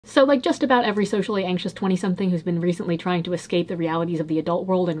So like just about every socially anxious 20-something who's been recently trying to escape the realities of the adult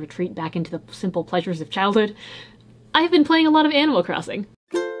world and retreat back into the simple pleasures of childhood, I've been playing a lot of Animal Crossing.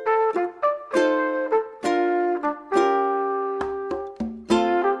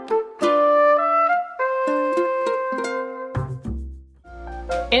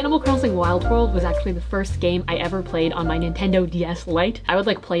 Animal Crossing Wild World was actually the first game I ever played on my Nintendo DS Lite. I would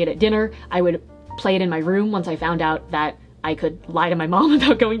like play it at dinner, I would play it in my room once I found out that I could lie to my mom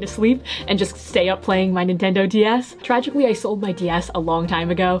about going to sleep and just stay up playing my Nintendo DS. Tragically, I sold my DS a long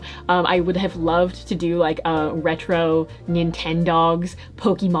time ago. I would have loved to do like a retro Nintendogs,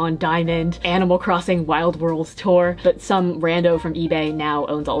 Pokemon Diamond, Animal Crossing Wild Worlds tour, but some rando from eBay now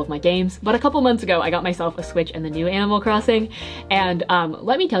owns all of my games. But a couple months ago, I got myself a Switch and the new Animal Crossing, and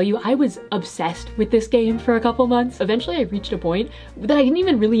let me tell you, I was obsessed with this game for a couple months. Eventually, I reached a point that I didn't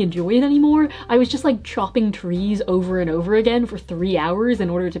even really enjoy it anymore. I was just like chopping trees over and over again for 3 hours in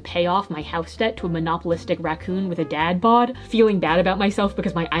order to pay off my house debt to a monopolistic raccoon with a dad bod, feeling bad about myself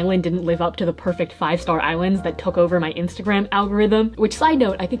because my island didn't live up to the perfect 5-star islands that took over my Instagram algorithm. Which, side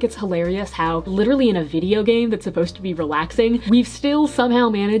note, I think it's hilarious how literally in a video game that's supposed to be relaxing, we've still somehow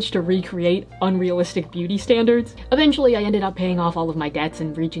managed to recreate unrealistic beauty standards. Eventually, I ended up paying off all of my debts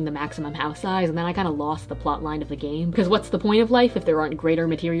and reaching the maximum house size, and then I kind of lost the plot line of the game, because what's the point of life if there aren't greater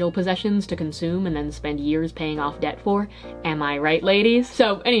material possessions to consume and then spend years paying off debt for? Am I right, ladies?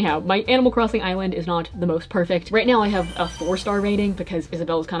 So anyhow, my Animal Crossing island is not the most perfect. Right now I have a 4-star rating because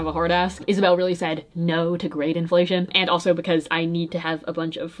Isabelle is kind of a hard ass. Isabelle really said no to grade inflation, and also because I need to have a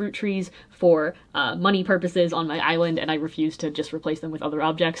bunch of fruit trees for money purposes on my island, and I refuse to just replace them with other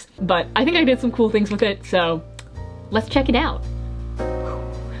objects. But I think I did some cool things with it, so let's check it out.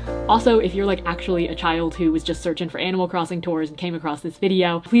 Also, if you're like actually a child who was just searching for Animal Crossing tours and came across this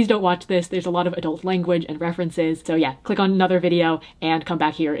video, please don't watch this. There's a lot of adult language and references. So yeah, click on another video and come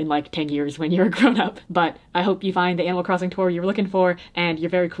back here in like 10 years when you're a grown up. But I hope you find the Animal Crossing tour you're looking for, and you're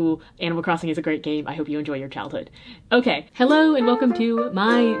very cool. Animal Crossing is a great game. I hope you enjoy your childhood. Okay, hello and welcome to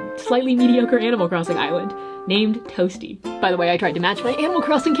my slightly mediocre Animal Crossing island named Toasty. By the way, I tried to match my Animal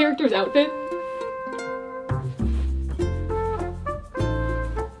Crossing character's outfit.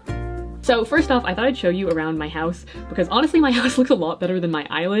 So first off, I thought I'd show you around my house because honestly my house looks a lot better than my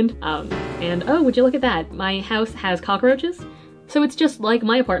island. And oh, would you look at that? My house has cockroaches. So it's just like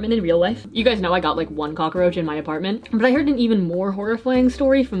my apartment in real life. You guys know I got like 1 cockroach in my apartment, but I heard an even more horrifying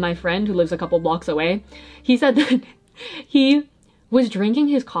story from my friend who lives a couple blocks away. He said that he was drinking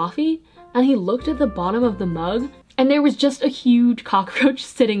his coffee and he looked at the bottom of the mug and there was just a huge cockroach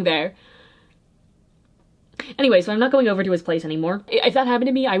sitting there. Anyway, so I'm not going over to his place anymore. If that happened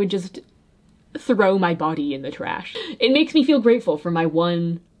to me, I would just throw my body in the trash. It makes me feel grateful for my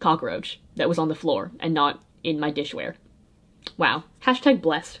 1 cockroach that was on the floor and not in my dishware. Wow. Hashtag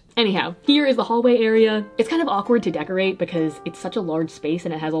blessed. Anyhow, here is the hallway area. It's kind of awkward to decorate because it's such a large space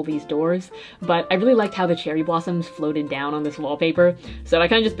and it has all these doors, but I really liked how the cherry blossoms floated down on this wallpaper, so I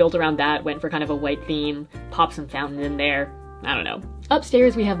kind of just built around that, went for kind of a white theme, popped some fountain in there. I don't know.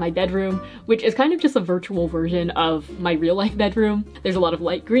 Upstairs we have my bedroom, which is kind of just a virtual version of my real life bedroom. There's a lot of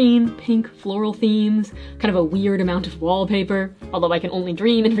light green, pink, floral themes, kind of a weird amount of wallpaper, although I can only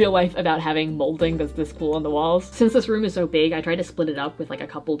dream in real life about having molding that's this cool on the walls. Since this room is so big, I tried to split it up with like a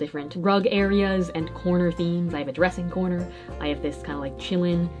couple different rug areas and corner themes. I have a dressing corner, I have this kind of like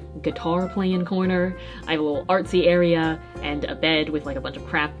chillin' guitar playing corner, I have a little artsy area, and a bed with like a bunch of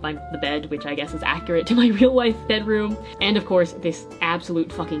crap by the bed, which I guess is accurate to my real life bedroom, and of course this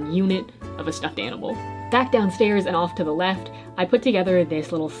absolute fucking unit of a stuffed animal. Back downstairs and off to the left, I put together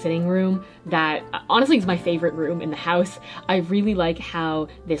this little sitting room that honestly is my favorite room in the house. I really like how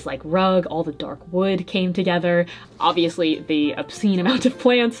this like rug, all the dark wood came together. Obviously the obscene amount of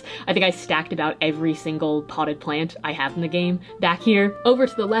plants. I think I stacked about every single potted plant I have in the game back here. Over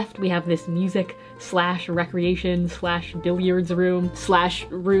to the left we have this music slash recreation slash billiards room slash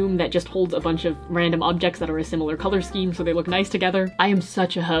room that just holds a bunch of random objects that are a similar color scheme so they look nice together. I am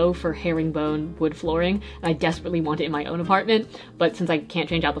such a hoe for herringbone wood flooring and I desperately want it in my own apartment, but since I can't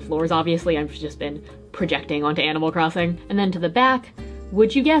change out the floors obviously, I've just been projecting onto Animal Crossing. And then to the back,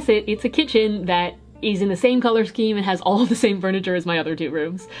 would you guess it, it's a kitchen that is in the same color scheme and has all the same furniture as my other 2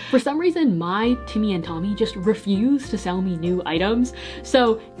 rooms. For some reason, my Timmy and Tommy just refuse to sell me new items.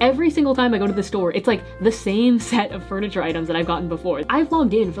 So every single time I go to the store, it's like the same set of furniture items that I've gotten before. I've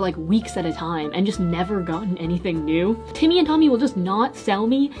logged in for like weeks at a time and just never gotten anything new. Timmy and Tommy will just not sell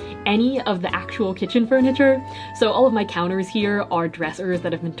me any of the actual kitchen furniture. So all of my counters here are dressers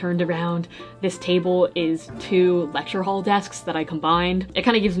that have been turned around. This table is 2 lecture hall desks that I combined. It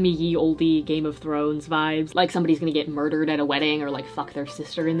kind of gives me ye olde Game of Thrones Thrones vibes, like somebody's gonna get murdered at a wedding or like fuck their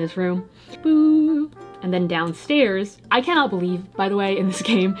sister in this room. Boo! And then downstairs, I cannot believe, by the way, in this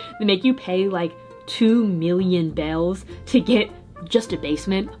game, they make you pay like 2 million bells to get just a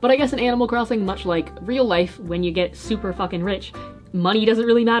basement. But I guess in Animal Crossing, much like real life, when you get super fucking rich, money doesn't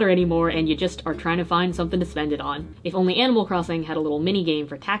really matter anymore and you just are trying to find something to spend it on. If only Animal Crossing had a little mini game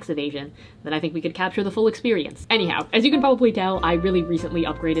for tax evasion, then I think we could capture the full experience. Anyhow, as you can probably tell, I really recently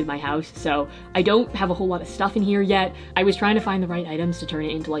upgraded my house, so I don't have a whole lot of stuff in here yet. I was trying to find the right items to turn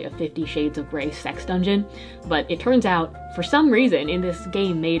it into like a 50 Shades of Grey sex dungeon, but it turns out, for some reason, in this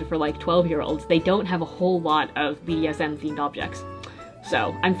game made for like 12-year-olds, they don't have a whole lot of BDSM-themed objects.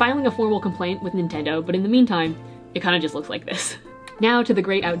 So I'm filing a formal complaint with Nintendo, but in the meantime, it kind of just looks like this. Now to the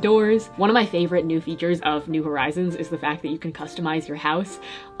great outdoors. One of my favorite new features of New Horizons is the fact that you can customize your house.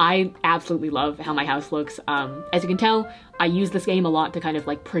 I absolutely love how my house looks. As you can tell, I use this game a lot to kind of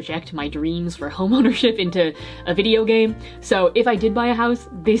like project my dreams for homeownership into a video game. So if I did buy a house,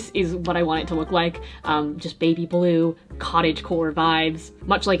 this is what I want it to look like. Just baby blue, cottagecore vibes.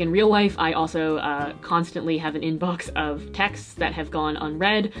 Much like in real life, I also constantly have an inbox of texts that have gone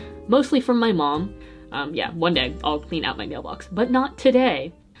unread, mostly from my mom. Yeah, one day I'll clean out my mailbox, but not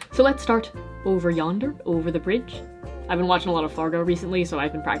today. So let's start over yonder, over the bridge. I've been watching a lot of Fargo recently, so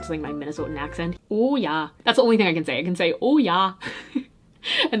I've been practicing my Minnesotan accent. Oh yeah. That's the only thing I can say. I can say, oh yeah.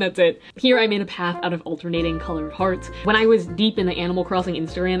 And that's it. Here I made a path out of alternating colored hearts. When I was deep in the Animal Crossing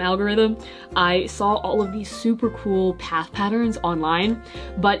Instagram algorithm, I saw all of these super cool path patterns online,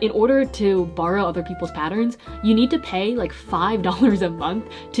 but in order to borrow other people's patterns, you need to pay like $5 a month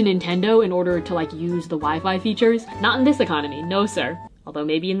to Nintendo in order to like use the Wi-Fi features. Not in this economy, no sir. Although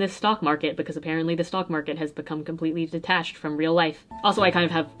maybe in this stock market, because apparently the stock market has become completely detached from real life. Also, I kind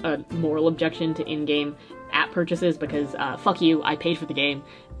of have a moral objection to in-game app purchases because fuck you, I paid for the game.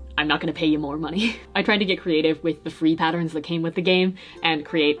 I'm not gonna pay you more money. I tried to get creative with the free patterns that came with the game and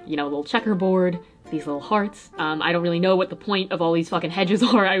create, you know, a little checkerboard, these little hearts. I don't really know what the point of all these fucking hedges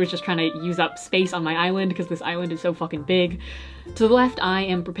are. I was just trying to use up space on my island because this island is so fucking big. To the left, I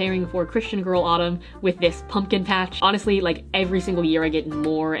am preparing for Christian Girl Autumn with this pumpkin patch. Honestly, like every single year I get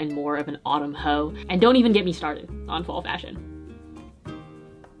more and more of an autumn hoe. And don't even get me started on fall fashion.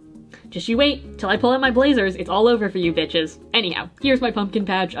 Just you wait till I pull out my blazers, it's all over for you bitches. Anyhow, here's my pumpkin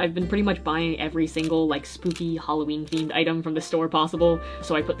patch. I've been pretty much buying every single like spooky Halloween themed item from the store possible.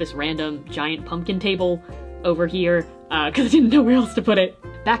 So I put this random giant pumpkin table over here because I didn't know where else to put it.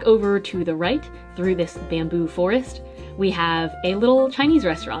 Back over to the right, through this bamboo forest, we have a little Chinese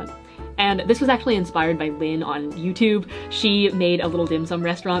restaurant. And this was actually inspired by Lynn on YouTube. She made a little dim sum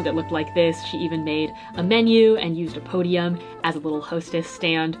restaurant that looked like this. She even made a menu and used a podium as a little hostess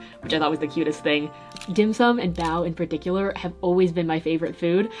stand, which I thought was the cutest thing. Dim sum and bao in particular have always been my favorite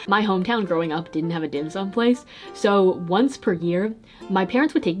food. My hometown growing up didn't have a dim sum place, so once per year, my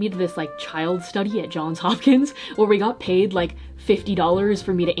parents would take me to this like child study at Johns Hopkins where we got paid like $50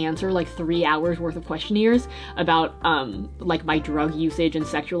 for me to answer like 3 hours worth of questionnaires about like my drug usage and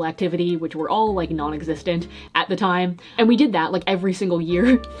sexual activity, which were all like non-existent at the time. And we did that like every single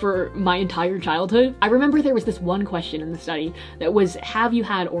year for my entire childhood. I remember there was this one question in the study that was, have you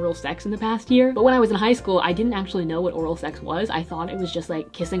had oral sex in the past year? But when I was in high school, I didn't actually know what oral sex was. I thought it was just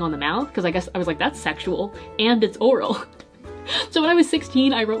like kissing on the mouth, because I guess I was like, that's sexual and it's oral. So when I was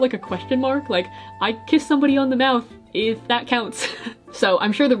 16, I wrote like a question mark, like, I kissed somebody on the mouth, if that counts. So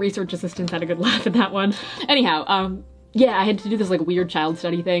I'm sure the research assistants had a good laugh at that one. Anyhow, yeah, I had to do this like weird child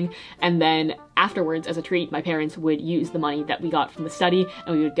study thing, and then afterwards, as a treat, my parents would use the money that we got from the study,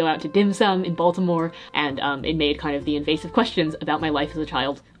 and we would go out to dim sum in Baltimore, and it made kind of the invasive questions about my life as a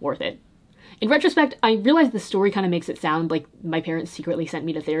child worth it. In retrospect, I realized the story kind of makes it sound like my parents secretly sent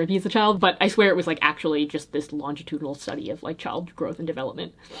me to therapy as a child, but I swear it was like actually just this longitudinal study of like child growth and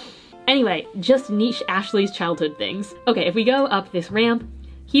development. Anyway, just niche Ashley's childhood things. Okay, if we go up this ramp,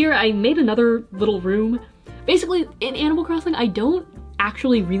 here I made another little room. Basically, in Animal Crossing, I don't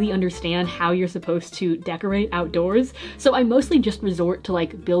actually really understand how you're supposed to decorate outdoors, so I mostly just resort to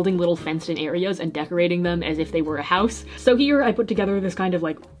like building little fenced-in areas and decorating them as if they were a house. So here I put together this kind of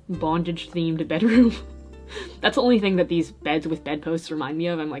like bondage-themed bedroom. That's the only thing that these beds with bedposts remind me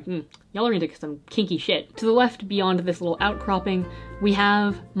of. I'm like, y'all are into some kinky shit. To the left, beyond this little outcropping, we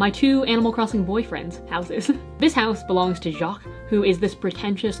have my 2 Animal Crossing boyfriends' houses. This house belongs to Jacques, who is this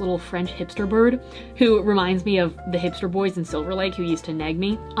pretentious little French hipster bird who reminds me of the hipster boys in Silver Lake who used to nag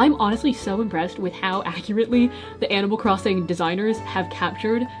me. I'm honestly so impressed with how accurately the Animal Crossing designers have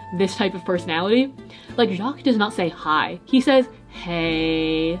captured this type of personality. Like, Jacques does not say hi, he says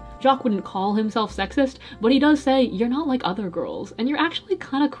hey. Jacques wouldn't call himself sexist, but he does say, you're not like other girls, and you're actually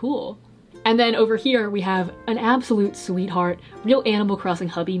kind of cool. And then over here we have an absolute sweetheart, real Animal Crossing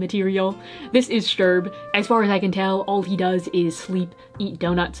hubby material. This is Sherb. As far as I can tell, all he does is sleep, eat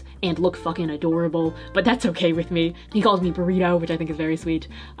donuts, and look fucking adorable, but that's okay with me. He calls me Burrito, which I think is very sweet.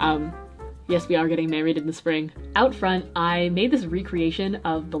 Yes, we are getting married in the spring. Out front, I made this recreation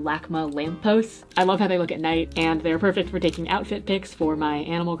of the LACMA lampposts. I love how they look at night, and they're perfect for taking outfit pics for my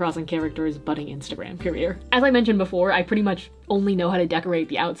Animal Crossing character's budding Instagram career. As I mentioned before, I pretty much only know how to decorate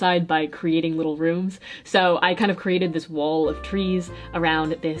the outside by creating little rooms, so I kind of created this wall of trees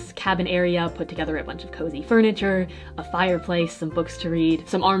around this cabin area, put together a bunch of cozy furniture, a fireplace, some books to read,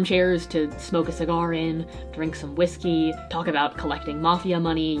 some armchairs to smoke a cigar in, drink some whiskey, talk about collecting mafia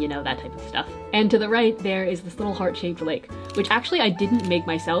money, you know, that type of stuff. And to the right, there is this little heart-shaped lake, which actually I didn't make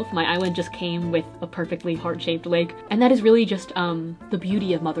myself. My island just came with a perfectly heart-shaped lake, and that is really just the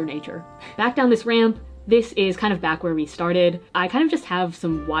beauty of Mother Nature. Back down this ramp, this is kind of back where we started. I kind of just have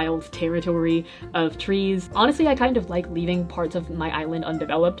some wild territory of trees. Honestly, I kind of like leaving parts of my island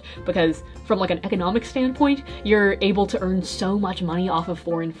undeveloped because from like an economic standpoint, you're able to earn so much money off of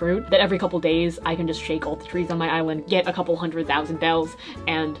foreign fruit that every couple days I can just shake all the trees on my island, get a couple 100,000 bells,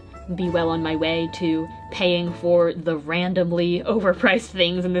 and be well on my way to paying for the randomly overpriced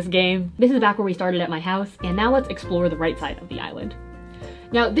things in this game. This is back where we started at my house, and now let's explore the right side of the island.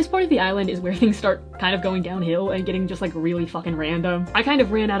 Now, this part of the island is where things start kind of going downhill and getting just like really fucking random. I kind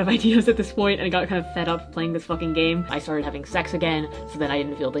of ran out of ideas at this point and I got kind of fed up playing this fucking game. I started having sex again, so then I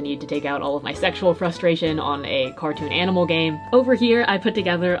didn't feel the need to take out all of my sexual frustration on a cartoon animal game. Over here, I put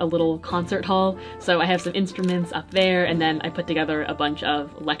together a little concert hall, so I have some instruments up there, and then I put together a bunch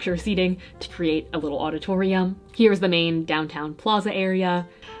of lecture seating to create a little auditorium. Here's the main downtown plaza area,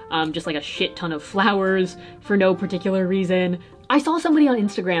 just like a shit ton of flowers for no particular reason. I saw somebody on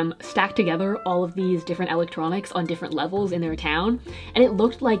Instagram stack together all of these different electronics on different levels in their town, and it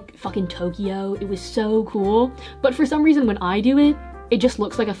looked like fucking Tokyo. It was so cool. But for some reason when I do it, it just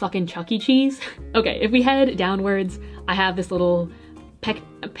looks like a fucking Chuck E. Cheese. Okay, if we head downwards, I have this little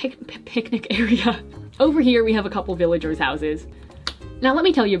picnic area. Over here we have a couple villagers' houses. Now let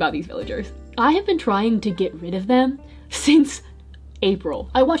me tell you about these villagers. I have been trying to get rid of them since April.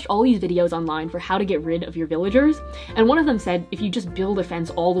 I watched all these videos online for how to get rid of your villagers, and one of them said if you just build a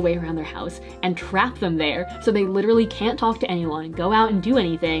fence all the way around their house and trap them there so they literally can't talk to anyone, go out and do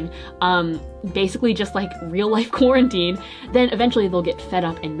anything, basically just like real life quarantine, then eventually they'll get fed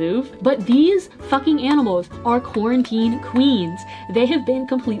up and move. But these fucking animals are quarantine queens. They have been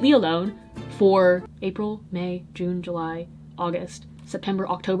completely alone for April, May, June, July, August, September,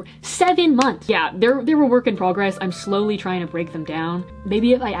 October, 7 months. Yeah, they're a work in progress. I'm slowly trying to break them down.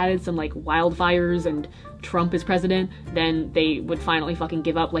 Maybe if I added some like wildfires and Trump is president, then they would finally fucking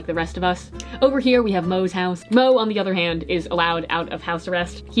give up like the rest of us. Over here we have Mo's house. Mo, on the other hand, is allowed out of house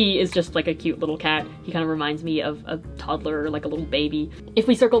arrest. He is just like a cute little cat. He kind of reminds me of a toddler, like a little baby. If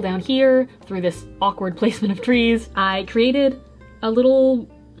we circle down here through this awkward placement of trees, I created a little,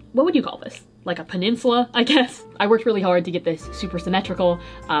 what would you call this? Like a peninsula, I guess. I worked really hard to get this super symmetrical,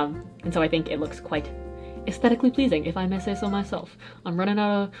 and so I think it looks quite aesthetically pleasing, if I may say so myself. I'm running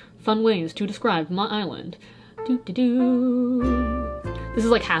out of fun ways to describe my island. This is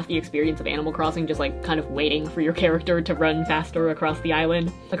like half the experience of Animal Crossing, just like kind of waiting for your character to run faster across the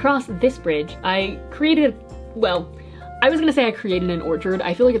island. Across this bridge, I created, well, I was gonna say I created an orchard.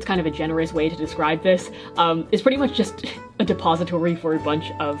 I feel like it's kind of a generous way to describe this. It's pretty much just a depository for a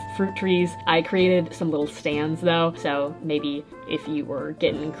bunch of fruit trees. I created some little stands though, so maybe if you were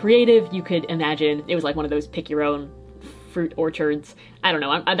getting creative, you could imagine it was like one of those pick your own fruit orchards. I don't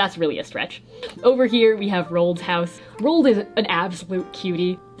know, that's really a stretch. Over here we have Rold's house. Rold is an absolute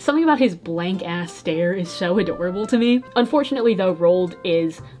cutie. Something about his blank ass stare is so adorable to me. Unfortunately though, Rold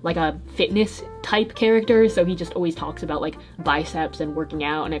is like a fitness type character, so he just always talks about like biceps and working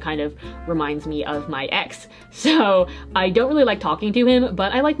out, and it kind of reminds me of my ex. So I don't really like talking to him,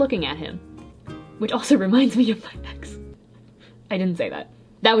 but I like looking at him. Which also reminds me of my ex. I didn't say that.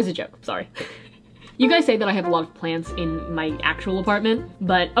 That was a joke, sorry. You guys say that I have a lot of plants in my actual apartment,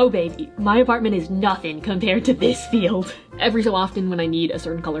 but oh baby, my apartment is nothing compared to this field. Every so often when I need a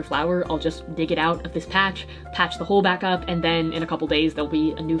certain color flower, I'll just dig it out of this patch the hole back up, and then in a couple days there'll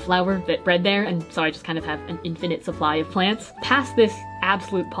be a new flower that bred there, and so I just kind of have an infinite supply of plants. Past this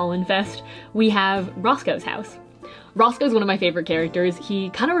absolute pollen fest, we have Roscoe's house. Roscoe's one of my favorite characters. He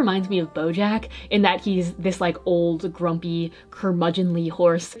kind of reminds me of Bojack in that he's this like old, grumpy, curmudgeonly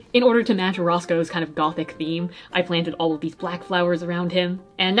horse. In order to match Roscoe's kind of gothic theme, I planted all of these black flowers around him.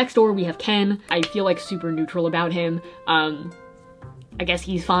 And next door we have Ken. I feel like super neutral about him. I guess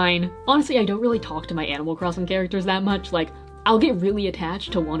he's fine. Honestly, I don't really talk to my Animal Crossing characters that much. Like, I'll get really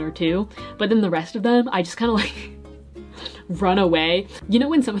attached to one or two, but then the rest of them, I just kind of like run away. You know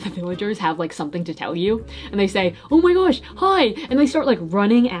when some of the villagers have like something to tell you and they say, oh my gosh, hi, and they start like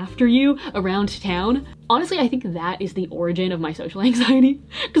running after you around town? Honestly, I think that is the origin of my social anxiety,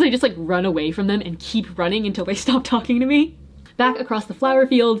 because I just like run away from them and keep running until they stop talking to me. Back across the flower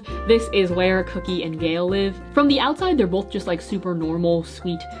field, this is where Cookie and Gale live. From the outside, they're both just like super normal,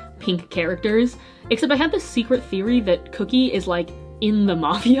 sweet, pink characters, except I have this secret theory that Cookie is like in the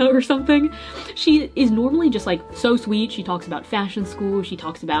mafia or something. She is normally just like so sweet. She talks about fashion school, she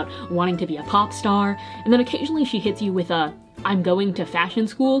talks about wanting to be a pop star, and then occasionally she hits you with a, I'm going to fashion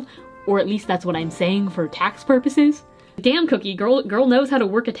school, or at least that's what I'm saying for tax purposes. Damn, Cookie, girl knows how to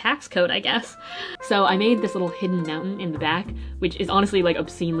work a tax code, I guess. So I made this little hidden mountain in the back, which is honestly like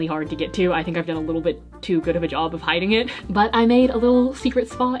obscenely hard to get to. I think I've done a little bit too good of a job of hiding it. But I made a little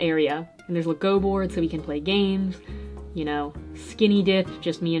secret spa area, and there's a go board so we can play games. You know, skinny dip,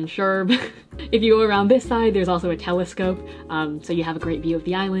 just me and Sherb. If you go around this side, there's also a telescope, so you have a great view of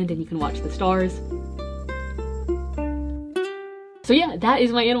the island and you can watch the stars. So yeah, that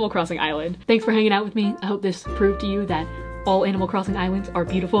is my Animal Crossing island. Thanks for hanging out with me. I hope this proved to you that all Animal Crossing islands are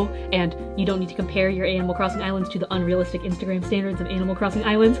beautiful, and you don't need to compare your Animal Crossing islands to the unrealistic Instagram standards of Animal Crossing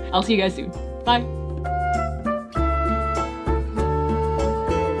islands. I'll see you guys soon. Bye!